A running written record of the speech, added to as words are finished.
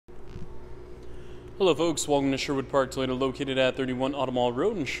Hello folks, welcome to Sherwood Park Toyota, located at 31 Automall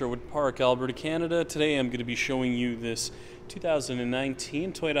Road in Sherwood Park, Alberta, Canada. Today I'm going to be showing you this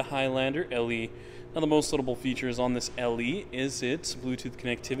 2019 Toyota Highlander LE. Now the most notable features on this LE is its Bluetooth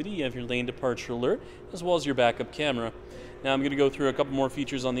connectivity. You have your lane departure alert, as well as your backup camera. Now I'm going to go through a couple more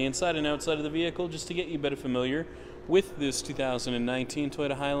features on the inside and outside of the vehicle just to get you better familiar with this 2019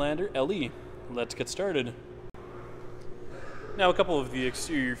 Toyota Highlander LE. Let's get started. Now, a couple of the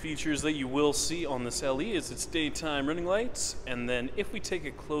exterior features that you will see on this LE is its daytime running lights, and then if we take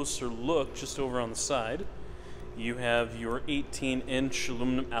a closer look just over on the side, you have your 18-inch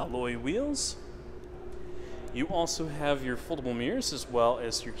aluminum alloy wheels. You also have your foldable mirrors as well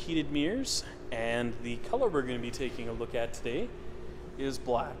as your heated mirrors, and the color we're going to be taking a look at today is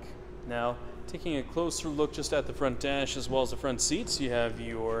black. Now, taking a closer look just at the front dash as well as the front seats, you have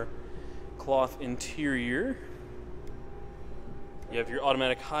your cloth interior. You have your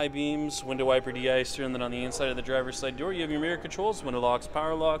automatic high beams, window wiper de-icer, and then on the inside of the driver's side door, you have your mirror controls, window locks,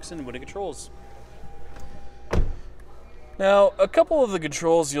 power locks, and window controls. Now, a couple of the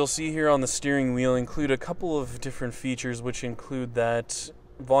controls you'll see here on the steering wheel include a couple of different features, which include that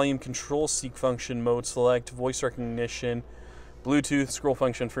volume control, seek function, mode select, voice recognition, Bluetooth, scroll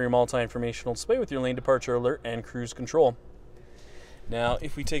function for your multi-informational display with your lane departure alert, and cruise control. Now,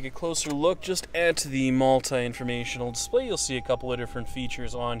 if we take a closer look just at the multi-informational display, you'll see a couple of different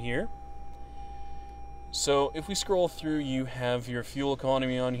features on here. So, if we scroll through, you have your fuel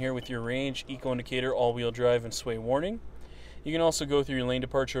economy on here with your range, eco indicator, all-wheel drive, and sway warning. You can also go through your lane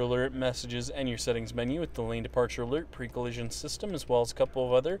departure alert, messages, and your settings menu with the lane departure alert, pre-collision system, as well as a couple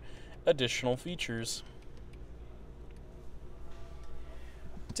of other additional features.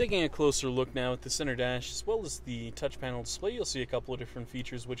 Taking a closer look now at the center dash as well as the touch panel display, you'll see a couple of different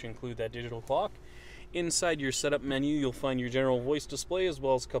features which include that digital clock. Inside your setup menu, you'll find your general voice display as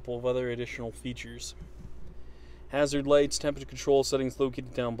well as a couple of other additional features. Hazard lights, temperature control settings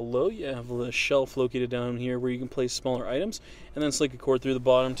located down below. You have the shelf located down here where you can place smaller items, and then slink a cord through the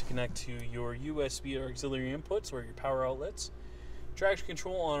bottom to connect to your USB or auxiliary inputs or your power outlets. Traction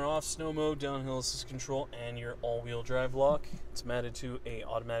control on and off, snow mode, downhill assist control, and your all-wheel drive lock. It's matted to an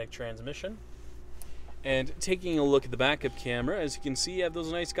automatic transmission. And taking a look at the backup camera, as you can see, you have those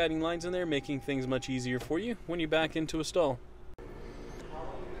nice guiding lines in there, making things much easier for you when you back into a stall.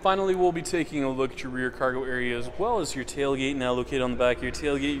 Finally, we'll be taking a look at your rear cargo area as well as your tailgate. Now located on the back of your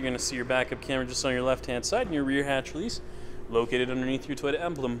tailgate, you're going to see your backup camera just on your left-hand side and your rear hatch release located underneath your Toyota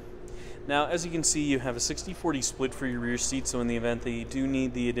emblem. Now, as you can see, you have a 60-40 split for your rear seat, so in the event that you do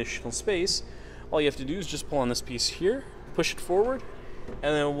need the additional space, all you have to do is just pull on this piece here, push it forward,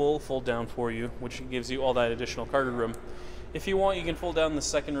 and then it will fold down for you, which gives you all that additional cargo room. If you want, you can fold down the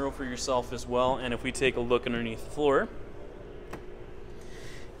second row for yourself as well, and if we take a look underneath the floor,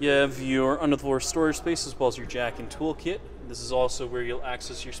 you have your under-the-floor storage space as well as your jack and tool kit. This is also where you'll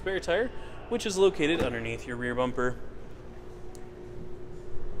access your spare tire, which is located underneath your rear bumper.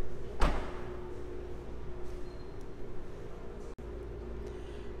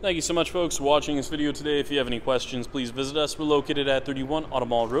 Thank you so much, folks, for watching this video today. If you have any questions, please visit us. We're located at 31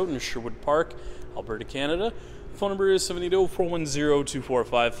 Automall Road in Sherwood Park, Alberta, Canada. The phone number is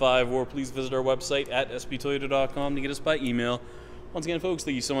 780-410-2455, or please visit our website at sptoyota.com to get us by email. Once again, folks,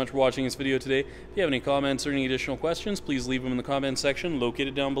 thank you so much for watching this video today. If you have any comments or any additional questions, please leave them in the comments section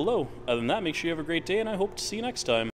located down below. Other than that, make sure you have a great day, and I hope to see you next time.